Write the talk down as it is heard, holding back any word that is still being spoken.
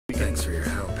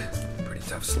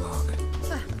tough slog.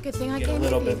 Good thing I Get a came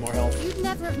little with bit you. more health. You'd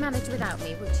never have managed without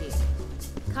me, would you?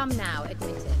 Come now,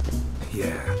 admit it.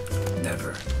 Yeah,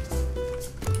 never.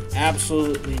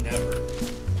 Absolutely never.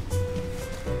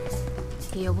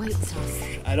 He awaits us.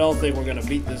 I don't think we're gonna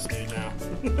beat this dude now.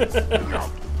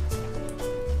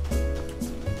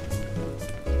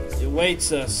 He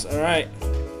awaits us. All right.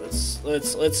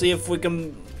 Let's see if we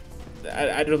can.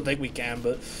 I don't think we can,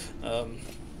 but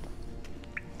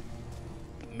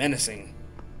menacing.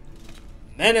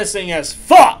 Menacing as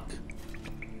fuck!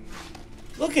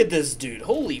 Look at this dude.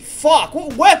 Holy fuck.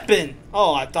 What weapon?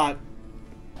 Oh, I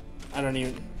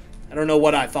don't know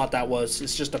what I thought that was.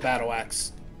 It's just a battle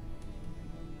axe.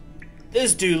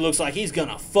 This dude looks like he's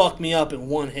gonna fuck me up in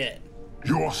one hit.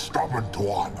 You're stubborn,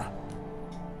 one.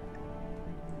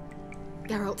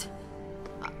 Geralt,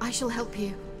 I shall help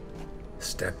you.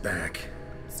 Step back.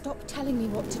 Stop telling me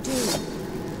what to do.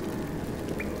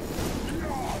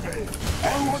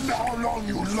 I wonder how long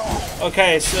you last.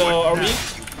 Okay, so are we?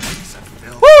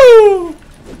 Woo!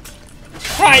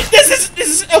 Right, this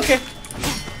is okay.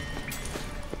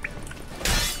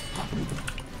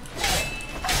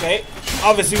 Okay,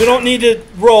 obviously we don't need to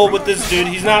roll with this dude.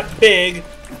 He's not big.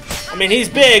 I mean, he's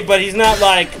big, but he's not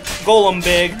like Golem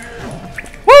big.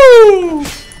 Woo!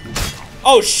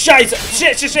 Oh, shit!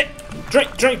 Shit!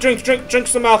 Drink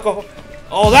some alcohol.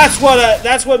 Oh, that's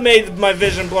what made my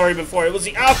vision blurry before. It was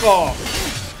the alcohol.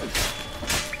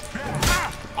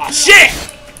 Oh shit!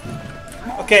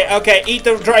 Okay, eat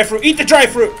the dry fruit. Eat the dry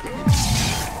fruit.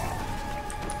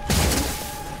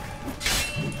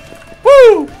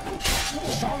 Woo!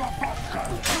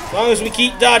 As long as we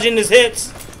keep dodging his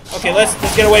hits. Okay, let's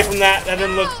get away from that. That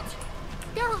didn't look.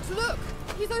 Geralt, look!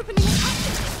 He's opening an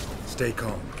hatch. Stay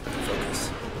calm.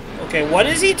 Focus. Okay, what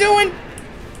is he doing?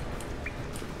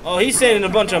 Oh, he's sending a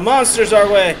bunch of monsters our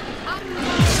way.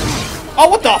 Oh,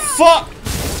 what the fuck?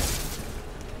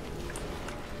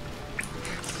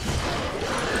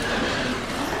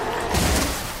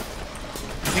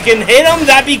 If you can hit him,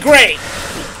 that'd be great.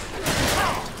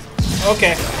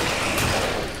 Okay.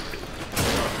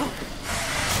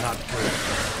 Not good.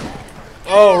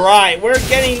 Alright, we're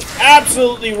getting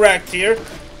absolutely wrecked here.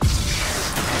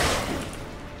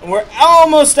 And we're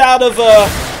almost out of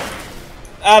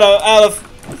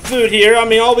food here. I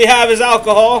mean, all we have is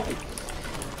alcohol.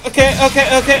 Okay.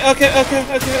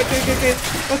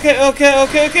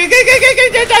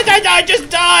 Die, just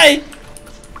die.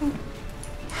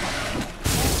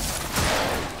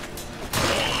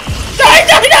 Die.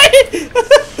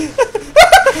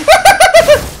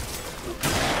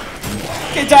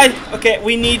 Okay, die. Okay,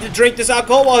 we need to drink this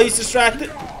alcohol while he's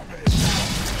distracted.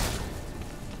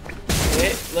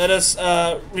 Okay, let us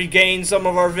regain some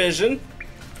of our vision.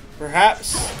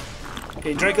 Perhaps.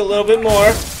 Okay, drink a little bit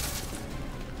more.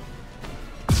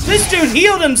 This dude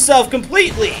healed himself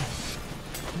completely.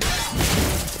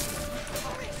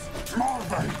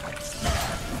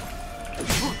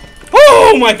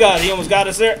 Oh my god, he almost got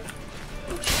us there.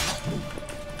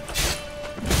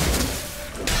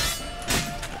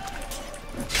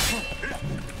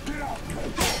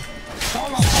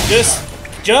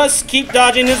 Just keep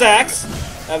dodging his axe.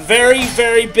 A very,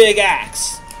 very big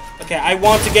axe. Okay, I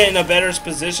want to get in a better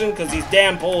position because these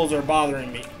damn poles are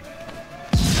bothering me.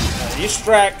 You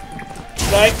strike.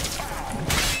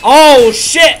 Oh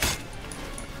shit!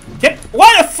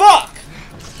 What the fuck?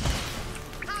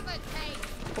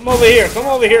 Come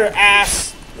over here,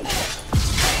 ass.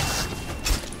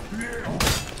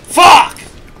 Fuck!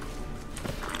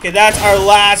 Okay, that's our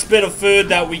last bit of food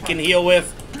that we can heal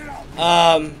with.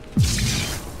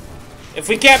 If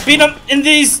we can't beat him in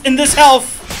this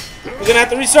health, we're gonna have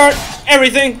to restart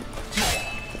everything.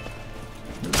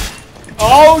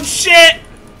 Oh shit!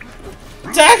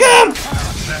 Attack him!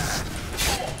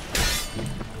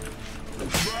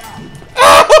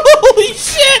 Oh, holy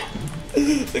shit!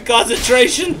 The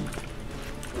concentration.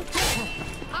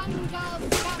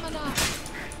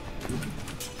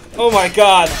 Oh my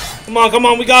god! Come on!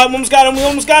 We almost got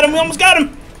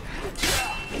him!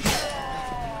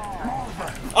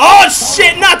 Oh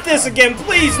shit! Not this again!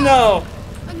 Please no!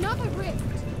 Another rift.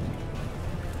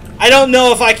 I don't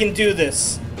know if I can do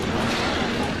this.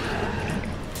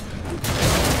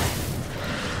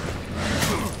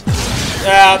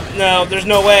 No, there's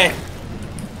no way.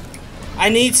 I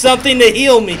need something to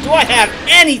heal me. Do I have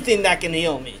anything that can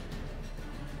heal me?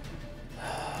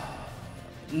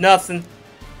 Nothing.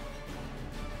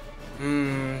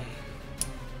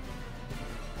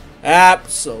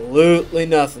 Absolutely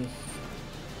nothing.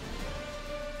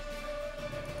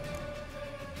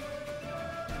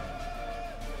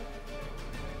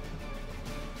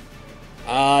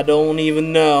 I don't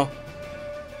even know.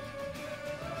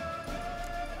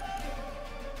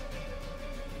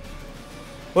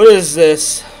 What is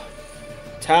this?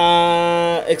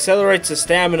 Accelerates the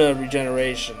stamina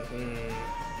regeneration.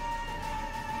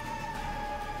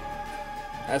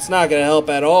 That's not gonna help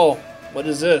at all. What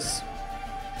is this?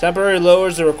 Temporarily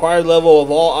lowers the required level of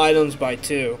all items by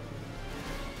 2.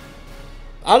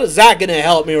 How is that gonna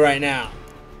help me right now?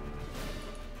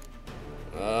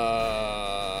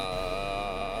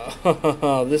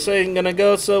 This ain't gonna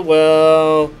go so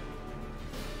well.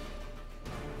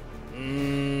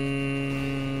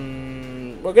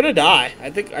 We're gonna die. I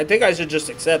think I should just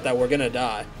accept that we're gonna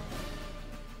die.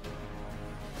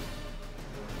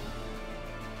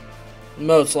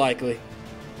 Most likely.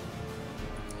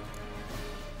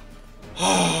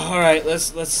 All right,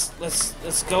 let's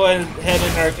go ahead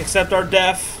and accept our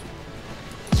death.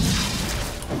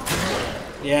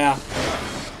 Yeah.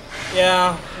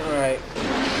 All right.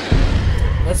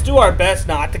 Let's do our best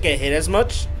not to get hit as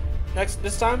much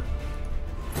this time.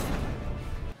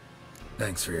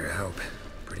 Thanks for your help.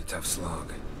 Pretty tough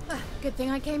slog. Good thing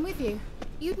I came with you.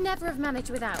 You'd never have managed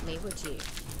without me, would you?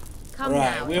 Come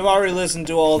Right, now. we've already listened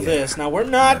to all this. Now we're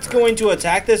not going to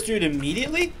attack this dude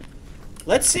immediately.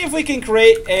 Let's see if we can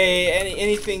create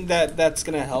anything that's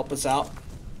gonna help us out,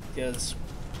 because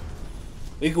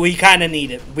we kind of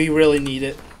need it. We really need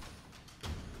it.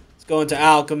 Let's go into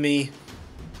alchemy.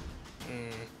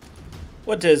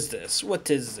 What is this? What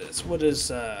is this? What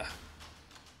is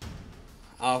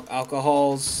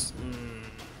alcohols?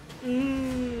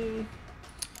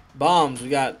 Bombs. We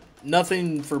got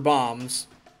nothing for bombs.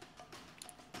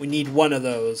 We need one of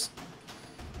those.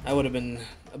 That would have been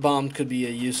a bomb. Could be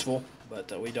useful,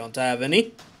 but we don't have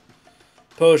any.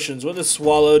 Potions. What does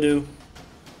swallow do?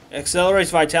 Accelerates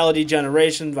vitality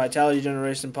generation. Vitality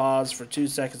generation pause for 2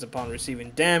 seconds upon receiving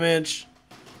damage.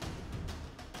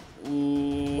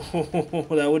 Ooh,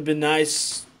 that would be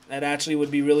nice. That actually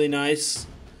would be really nice.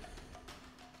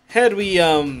 Had we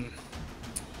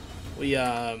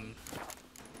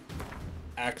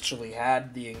actually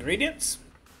had the ingredients.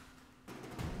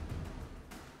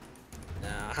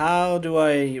 Now, how do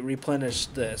I replenish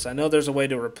this? I know there's a way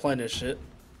to replenish it.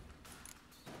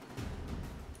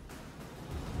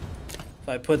 If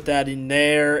I put that in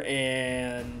there,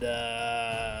 and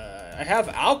I have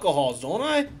alcohols, don't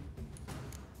I?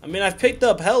 I mean, I've picked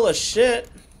up hella shit.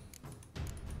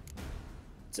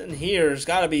 It's in here. It's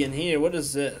gotta be in here. What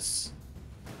is this?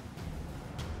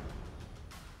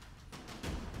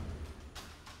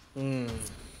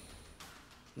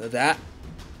 That?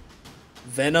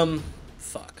 Venom?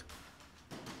 Fuck.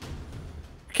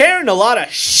 Carrying a lot of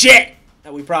shit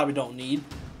that we probably don't need.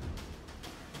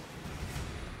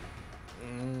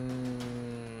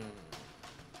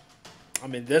 I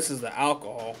mean, this is the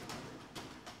alcohol.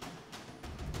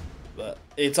 But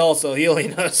it's also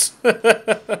healing us. Oh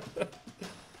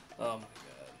my god.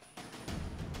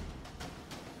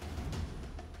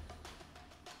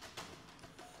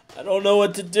 I don't know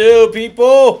what to do,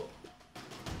 people.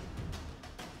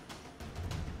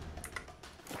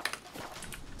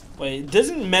 Wait,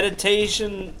 doesn't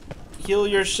meditation heal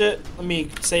your shit? Let me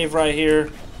save right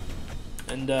here.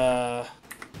 And how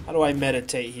do I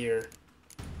meditate here?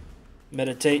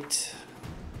 Meditate.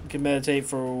 You can meditate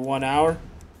for 1 hour.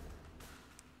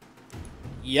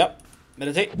 Yep.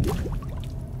 Meditate.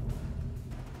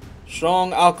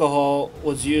 Strong alcohol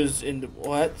was used in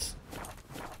what?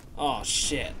 Oh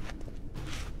shit.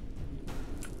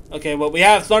 Okay, well we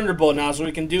have Thunderbolt now, so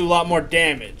we can do a lot more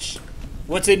damage.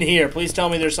 What's in here? Please tell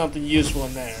me there's something useful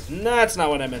in there. No, that's not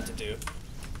what I meant to do.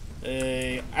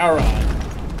 Alright.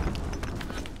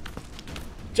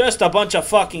 Just a bunch of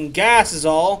fucking gas is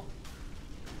all.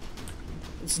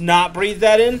 Let's not breathe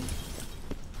that in.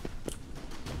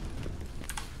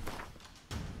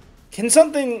 Can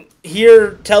something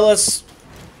here tell us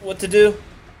what to do?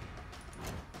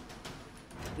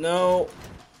 No.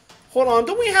 Hold on,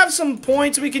 don't we have some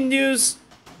points we can use?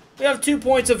 We have 2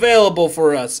 points available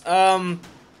for us.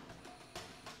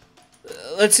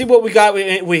 Let's see what we got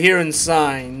we hear in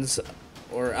signs.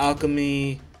 Or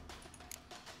alchemy.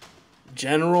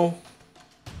 General.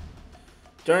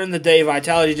 During the day,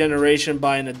 vitality generation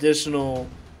by an additional...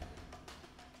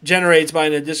 generates by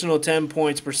an additional 10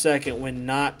 points per second when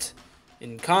not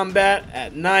in combat.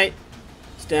 At night,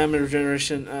 stamina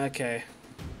regeneration. Okay.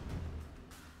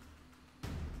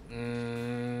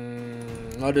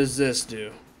 What does this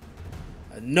do?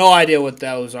 I have no idea what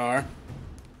those are.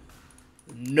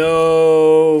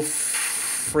 No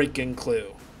freaking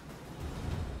clue.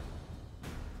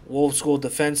 Wolf School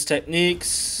defense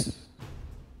techniques.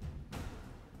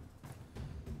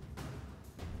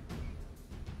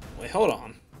 Wait, hold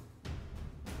on.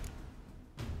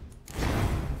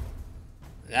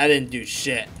 That didn't do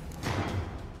shit.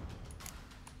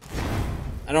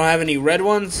 I don't have any red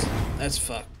ones? That's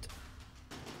fucked.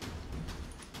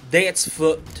 That's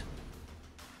fucked.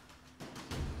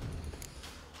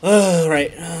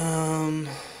 Right. I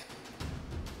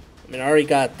mean, I already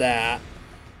got that.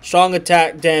 Strong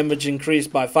attack damage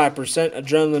increased by 5%.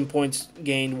 Adrenaline points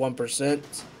gained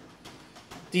 1%.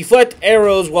 Deflect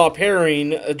arrows while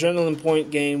parrying. Adrenaline point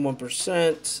gain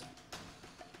 1%.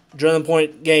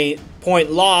 Adrenaline point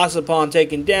loss upon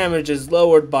taking damage is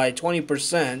lowered by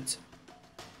 20%.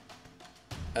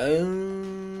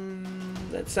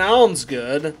 That sounds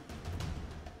good.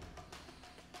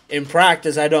 In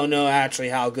practice, I don't know actually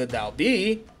how good that'll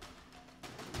be.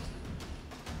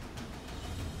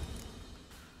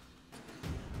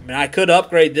 I mean, I could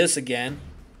upgrade this again.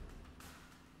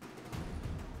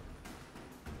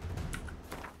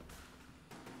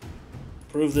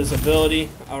 Improve this ability.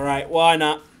 Alright, why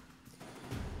not?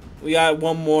 We got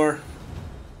one more.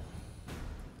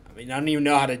 I mean, I don't even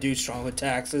know how to do strong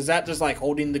attacks. Is that just like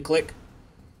holding the click?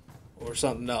 Or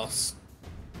something else?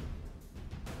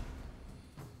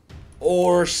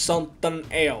 Or something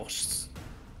else.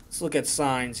 Let's look at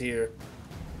signs here.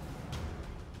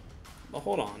 But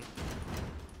hold on.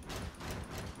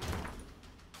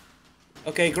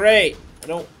 Okay, great. I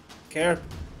don't care.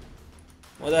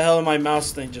 Why the hell did my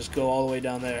mouse thing just go all the way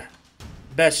down there?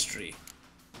 Bestry.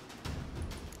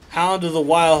 Hound of the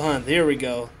Wild Hunt. Here we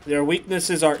go. Their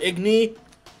weaknesses are Igni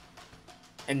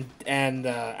and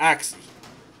Axie.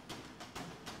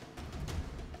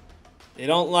 They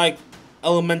don't like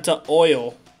Elementa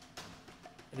Oil.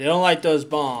 They don't like those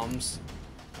bombs.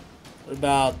 What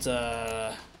about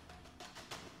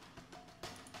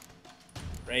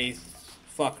Wraith?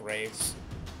 Fuck Wraiths.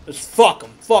 Just fuck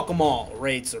them. Fuck them all.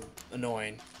 Wraiths are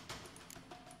annoying.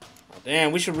 Oh,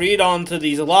 damn, we should read on to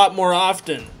these a lot more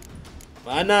often.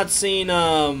 I'm not seeing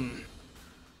those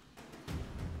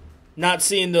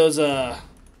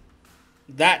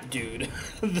that dude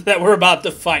that we're about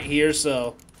to fight here,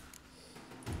 so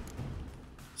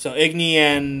Igni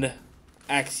and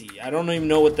Axie. I don't even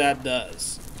know what that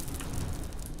does.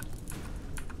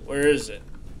 Where is it?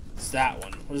 It's that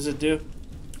one. What does it do?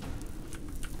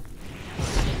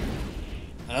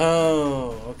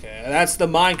 Oh, okay. That's the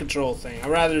mind control thing. I'd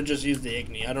rather just use the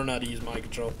Igni. I don't know how to use mind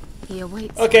control. He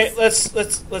awaits. Okay,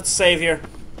 let's save here.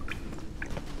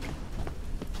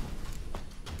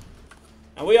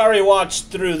 Now we already watched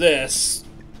through this,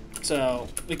 so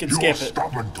we can skip it.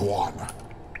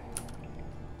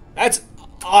 That's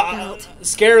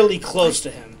scarily close to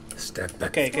him. Step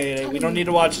back. Okay, we don't need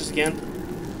to watch this again.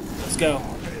 Let's go.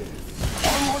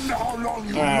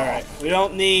 Alright, we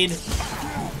don't need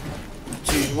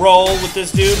to roll with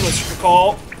this dude, let's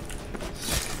recall.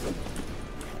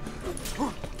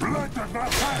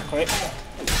 Okay.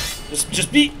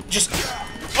 Just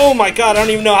oh my god, I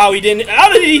don't even know how he didn't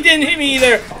hit me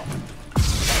either.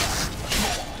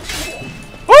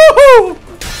 Woohoo!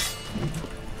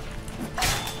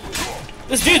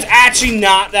 This dude's actually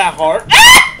not that hard.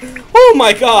 Ah! Oh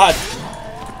my god.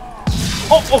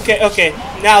 Oh, okay.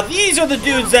 Now these are the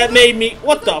dudes that made me,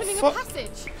 what the fuck?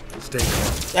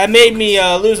 That made me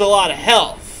lose a lot of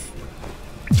health.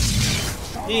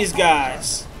 These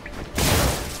guys.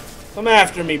 Come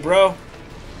after me, bro.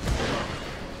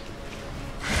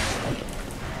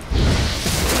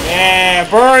 Yeah,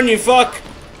 burn, you fuck.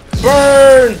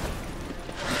 Burn!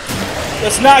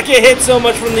 Let's not get hit so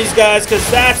much from these guys, because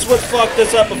that's what fucked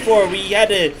us up before. We had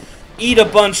to eat a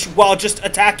bunch while just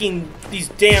attacking these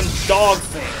damn dog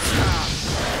things.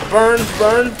 Burn,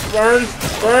 burn, burn,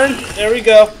 burn. There we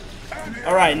go.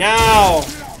 Alright, now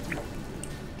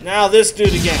this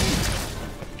dude again.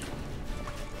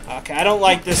 Okay, I don't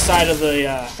like this side of you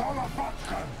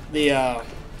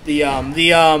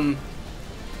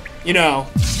know,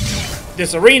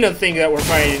 this arena thing that we're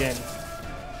fighting in.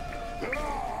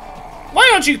 Why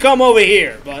don't you come over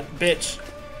here, bitch?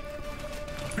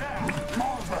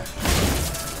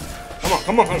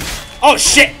 Come on. Oh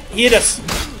shit, he hit us.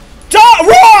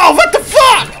 Whoa, what the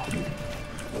fuck?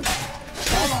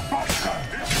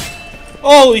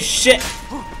 Holy shit.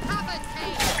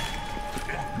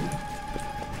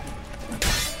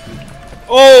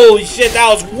 Holy shit, that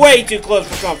was way too close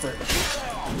for comfort.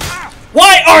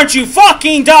 Why aren't you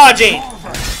fucking dodging?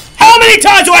 How many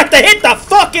times do I have to hit the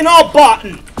fucking alt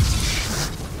button?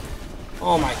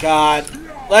 Oh my god.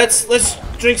 Let's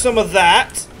drink some of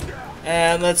that.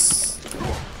 And let's...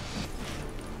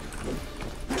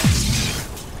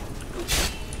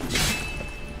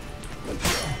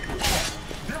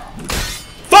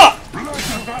 Fuck!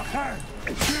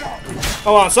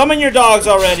 Come on, summon your dogs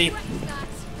already.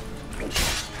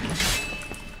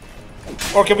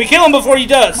 Or can we kill him before he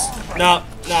does? No,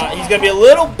 he's gonna be a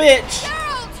little bitch.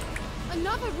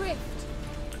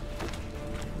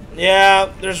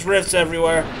 Yeah, there's rifts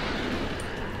everywhere.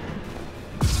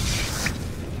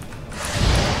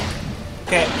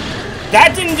 Okay.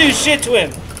 That didn't do shit to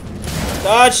him.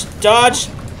 Dodge, dodge,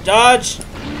 dodge.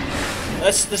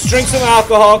 Let's drink some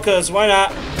alcohol, cause why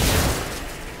not?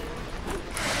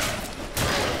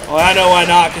 Oh, I know why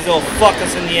not, cause it'll fuck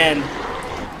us in the end.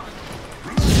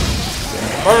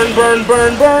 Burn, burn,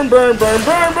 burn, burn, burn, burn,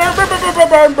 burn, burn, burn, burn, burn,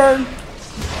 burn, burn.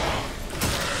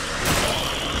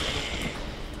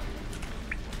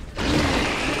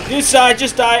 New side,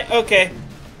 just die. Okay.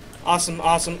 Awesome,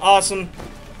 awesome, awesome.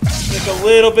 Drink a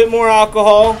little bit more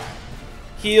alcohol.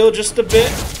 Heal just a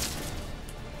bit.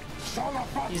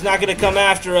 He's not gonna come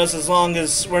after us as long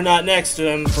as we're not next to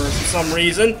him for some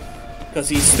reason. Because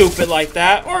he's stupid like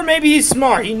that. Or maybe he's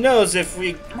smart. He knows if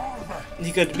we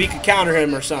could counter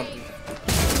him or something.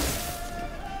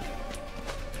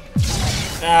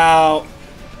 Now,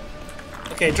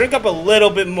 okay, drink up a little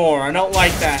bit more. I don't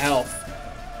like that health.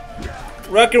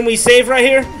 Reckon we save right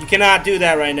here? You cannot do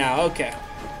that right now. Okay.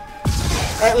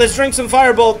 Alright, let's drink some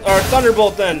Firebolt, or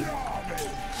Thunderbolt then.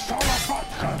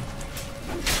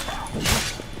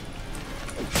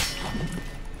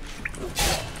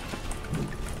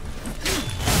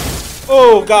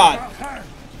 Oh, God.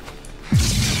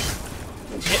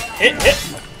 Hit, hit.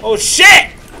 Oh,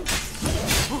 shit!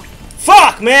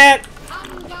 Fuck, man!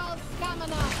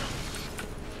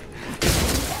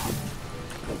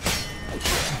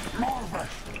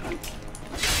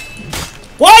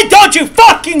 Why don't you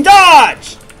fucking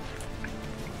dodge?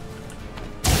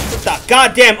 Hit the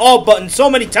goddamn alt button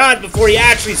so many times before he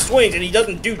actually swings and he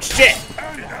doesn't do shit.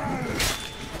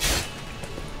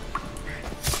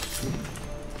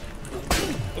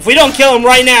 If we don't kill him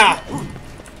right now.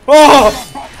 Oh!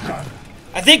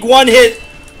 I think one hit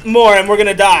more and we're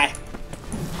gonna die.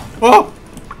 Oh!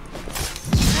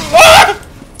 Ah!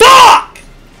 Fuck!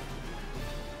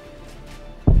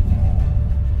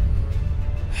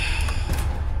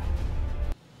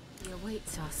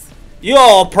 You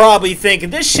all probably thinking,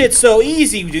 this shit's so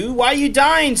easy, dude. Why are you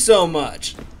dying so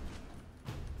much?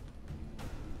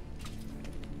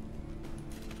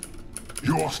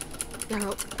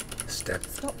 Step.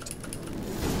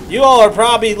 You all are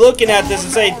probably looking at this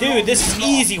and say, dude, this is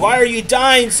easy. Why are you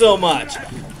dying so much?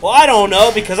 Well, I don't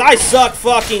know, because I suck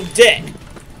fucking dick.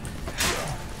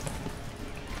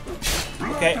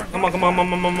 Okay, come on, come on,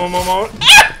 come on, come on, come on, come on.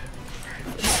 Ah!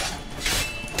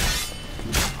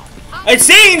 It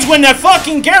seems when the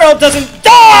fucking Geralt doesn't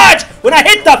dodge when I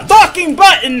hit the fucking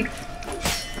button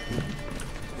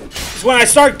is when I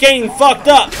start getting fucked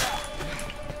up.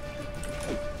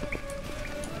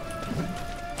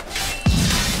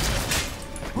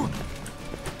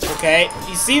 Okay,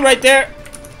 you see right there?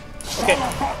 Okay.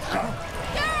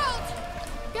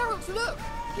 Geralt, look!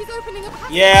 He's opening a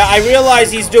package. Yeah, I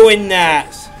realize he's doing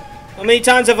that. How many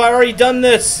times have I already done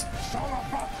this?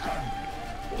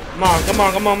 Come on, come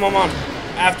on, come on, come on.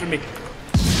 After me.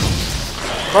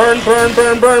 Burn, burn,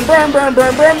 burn, burn, burn, burn,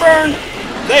 burn, burn, burn.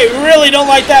 They really don't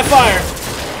like that fire.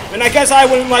 I mean, I guess I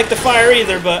wouldn't like the fire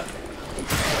either, but...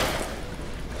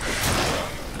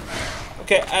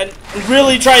 Okay, I'm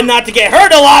really trying not to get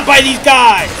hurt a lot by these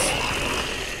guys.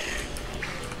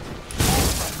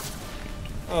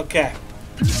 Okay.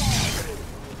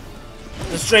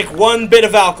 Let's drink one bit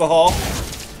of alcohol.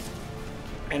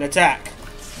 And attack.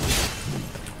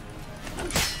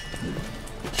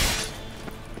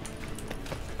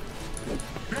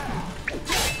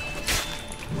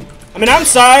 I mean, I'm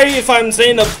sorry if I'm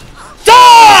saying the...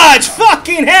 Dodge!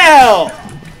 Fucking hell!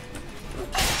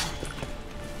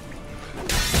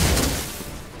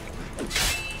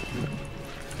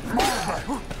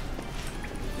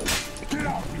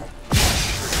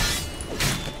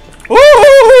 Woo!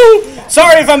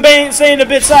 Sorry if I'm saying a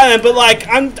bit silent, but like,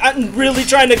 I'm really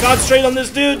trying to concentrate on this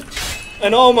dude.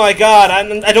 And oh my god,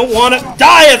 I don't want to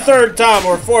die a third time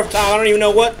or a fourth time. I don't even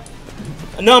know what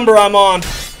number I'm on.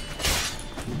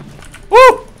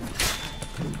 Woo!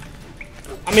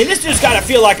 I mean, this dude's gotta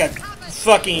feel like a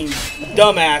fucking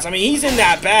dumbass. I mean, he's in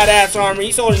that badass armor,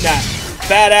 he's holding that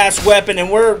badass weapon,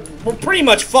 and we're pretty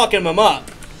much fucking him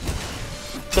up.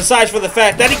 Besides for the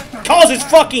fact that he calls his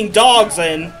fucking dogs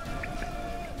in.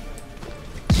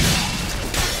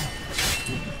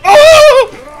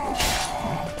 Oh!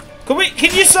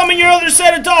 Can you summon your other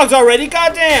set of dogs already?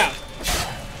 Goddamn!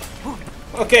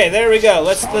 Okay, there we go.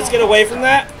 Let's get away from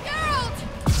that.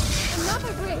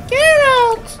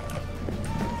 Geralt!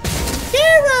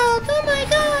 Geralt! Oh my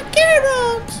god,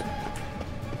 Geralt!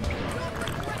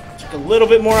 Just a little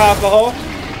bit more alcohol.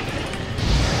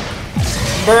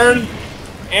 Burn.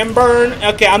 And burn.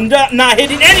 Okay, I'm not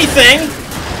hitting anything.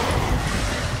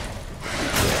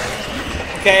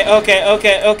 Okay, okay,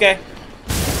 okay, okay.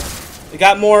 We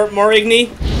got more Igni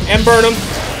and burn them.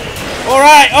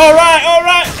 Alright, alright,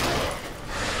 alright!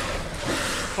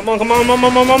 Come on, come on, come on,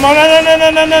 come on, come on, no, no, no,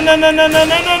 no, no, no, no, no, no,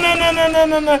 no, no, no, no,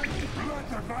 no, no.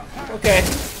 Okay.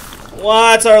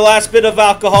 Well, that's our last bit of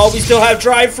alcohol. We still have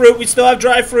dry fruit. We still have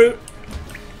dry fruit.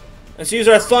 Let's use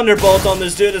our Thunderbolt on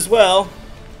this dude as well.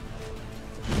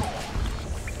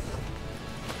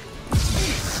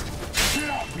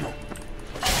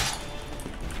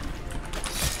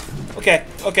 Okay,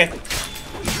 okay.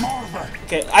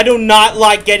 Okay, I do not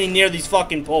like getting near these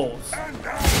fucking poles.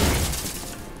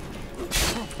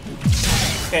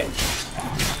 Okay.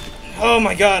 Oh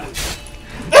my god.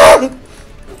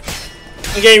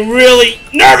 I'm getting really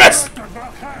nervous!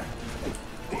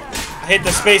 I hit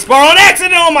the space bar on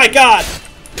accident! Oh my god!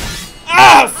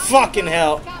 Ah, fucking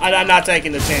hell. I'm not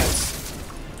taking the chance.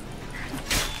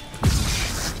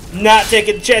 Not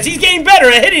taking the chance. He's getting better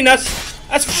at hitting us.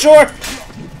 That's for sure.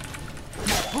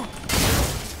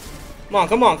 Come on,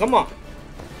 come on, come on.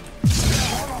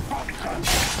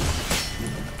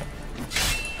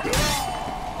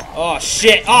 Oh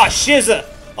shit! Oh shizza!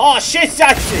 Oh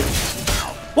shizatsu!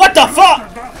 What the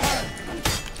fuck?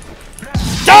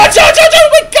 Dodge! Dodge! Dodge! Oh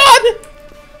my god!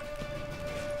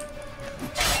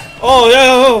 Oh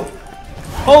no!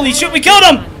 Holy shit! We killed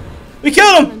him! We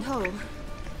killed him!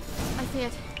 I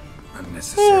feared.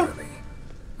 Unnecessarily.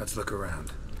 Let's look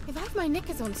around. If I have my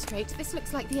knickers on straight, this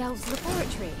looks like the elves'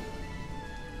 laboratory.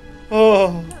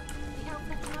 Oh. The elf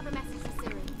left another message to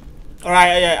Siri.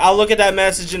 Alright, yeah, I'll look at that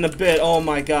message in a bit. Oh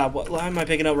my god, why am I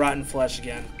picking up rotten flesh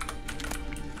again?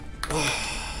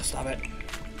 Stop it.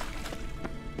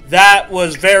 That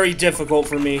was very difficult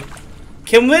for me.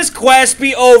 Can this quest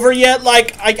be over yet?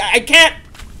 Like, I can't...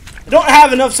 I don't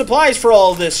have enough supplies for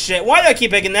all this shit. Why do I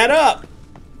keep picking that up?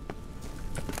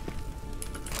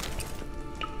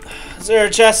 Is there a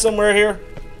chest somewhere here?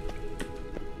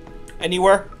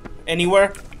 Anywhere?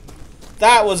 Anywhere?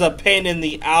 That was a pain in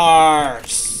the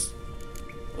arse.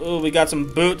 Ooh, we got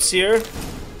some boots here.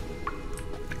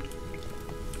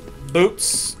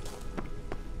 Boots.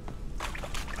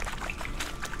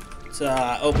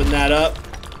 Let's open that up.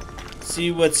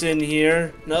 See what's in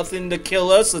here. Nothing to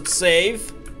kill us. Let's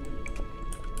save.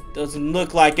 Doesn't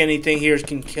look like anything here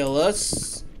can kill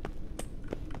us.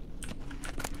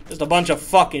 Just a bunch of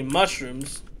fucking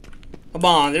mushrooms. Come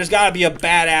on, there's gotta be a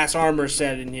badass armor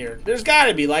set in here. There's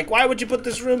gotta be. Like, why would you put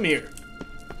this room here?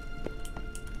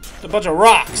 It's a bunch of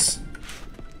rocks.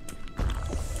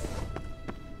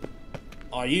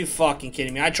 Are you fucking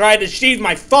kidding me? I tried to sheathe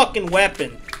my fucking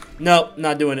weapon. Nope,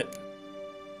 not doing it.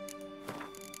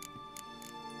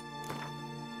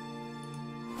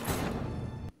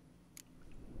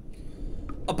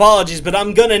 Apologies, but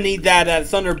I'm gonna need that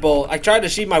Thunderbolt. I tried to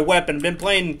sheathe my weapon. Been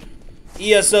playing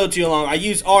ESO too long. I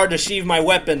use R to sheathe my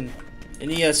weapon in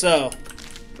ESO.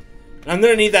 And I'm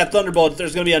gonna need that Thunderbolt if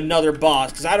there's gonna be another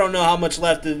boss, because I don't know how much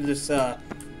left in this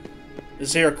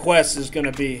this here quest is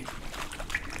gonna be.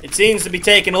 It seems to be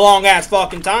taking a long ass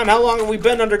fucking time. How long have we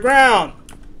been underground?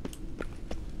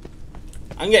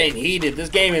 I'm getting heated. This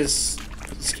game is...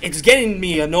 It's getting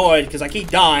me annoyed because I keep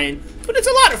dying. But it's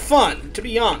a lot of fun, to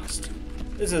be honest.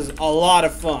 This is a lot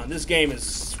of fun. This game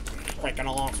is freaking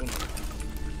awesome.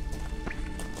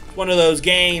 One of those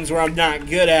games where I'm not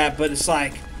good at, but it's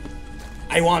like,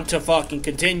 I want to fucking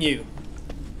continue.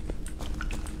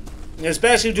 And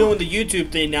especially doing the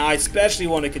YouTube thing now, I especially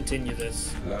want to continue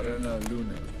this.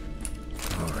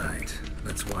 Alright,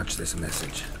 let's watch this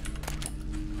message.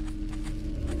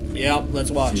 Yep, let's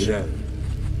watch. Nithral,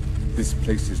 this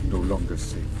place is no longer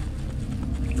safe.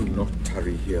 Do not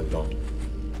tarry here long.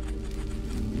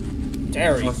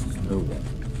 Terry. Trust no one.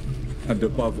 And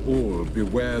above all,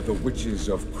 beware the witches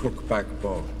of Crookback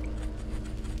Bog.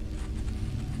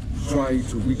 Try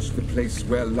to reach the place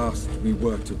where last we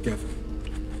were together.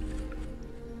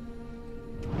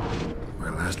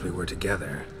 Where last we were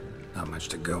together, not much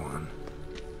to go on.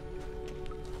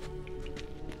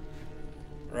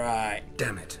 Right.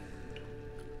 Damn it.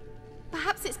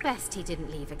 Perhaps it's best he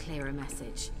didn't leave a clearer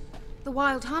message. The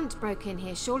Wild Hunt broke in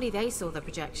here. Surely they saw the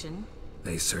projection.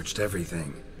 They searched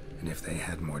everything, and if they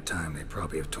had more time, they'd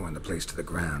probably have torn the place to the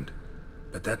ground.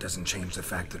 But that doesn't change the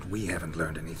fact that we haven't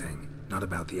learned anything. Not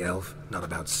about the elf, not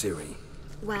about Ciri.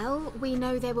 Well, we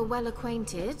know they were well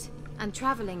acquainted and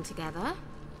traveling together.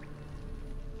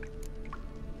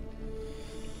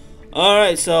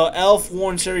 Alright, so Elf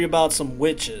warned Ciri about some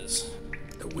witches.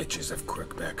 The witches of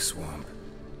Crookback Swamp.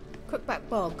 Crookback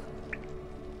Bog.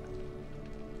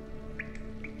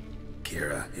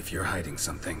 Kira, if you're hiding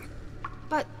something...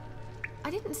 But I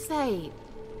didn't say...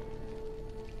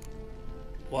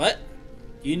 What?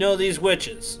 You know these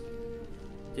witches.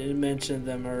 Didn't mention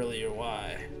them earlier.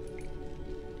 Why?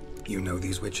 You know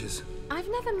these witches? I've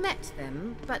never met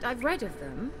them, but I've read of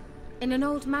them. In an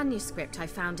old manuscript I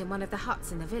found in one of the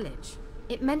huts in the village.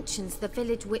 It mentions the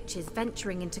village witches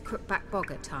venturing into Crookback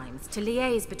Bog at times to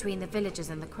liaise between the villagers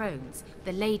and the crones,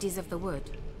 the ladies of the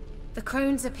wood. The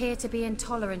crones appear to be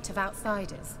intolerant of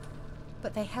outsiders,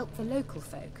 but they help the local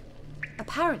folk.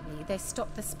 Apparently, they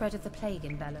stopped the spread of the plague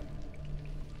in Bellum.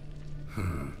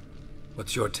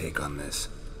 What's your take on this?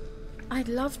 I'd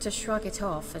love to shrug it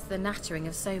off as the nattering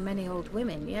of so many old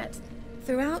women, yet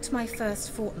throughout my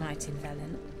first fortnight in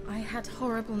Velen, I had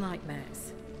horrible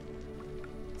nightmares.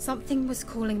 Something was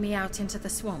calling me out into the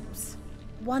swamps.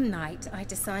 One night, I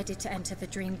decided to enter the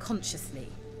dream consciously,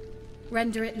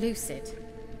 render it lucid.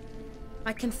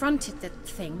 I confronted the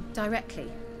thing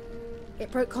directly.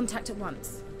 It broke contact at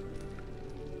once.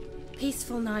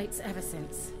 Peaceful nights ever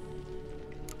since.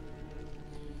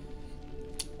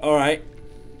 Alright.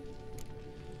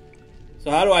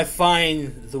 So how do I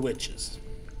find the witches?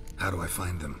 How do I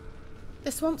find them?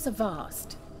 The swamps are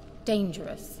vast,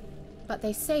 dangerous, but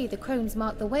they say the crones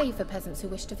mark the way for peasants who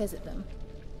wish to visit them.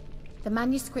 The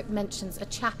manuscript mentions a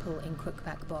chapel in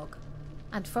Crookback Bog,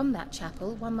 and from that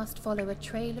chapel one must follow a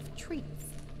trail of treats.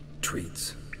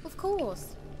 Treats? Of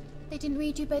course. They didn't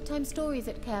read you bedtime stories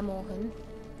at Kaer Morhen.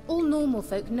 All normal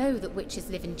folk know that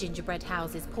witches live in gingerbread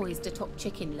houses poised atop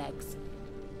chicken legs.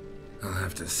 I'll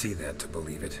have to see that to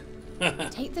believe it.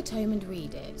 Take the tome and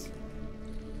read it.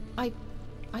 I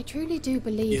truly do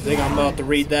believe... You think I'm about to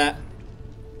read that?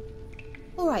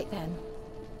 Alright then.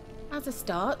 As a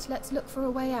start, let's look for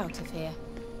a way out of here.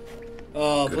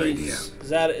 Oh, Good please. idea.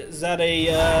 Is that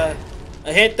a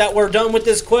hint that we're done with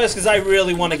this quest? Because I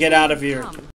really want to get out of here. Come.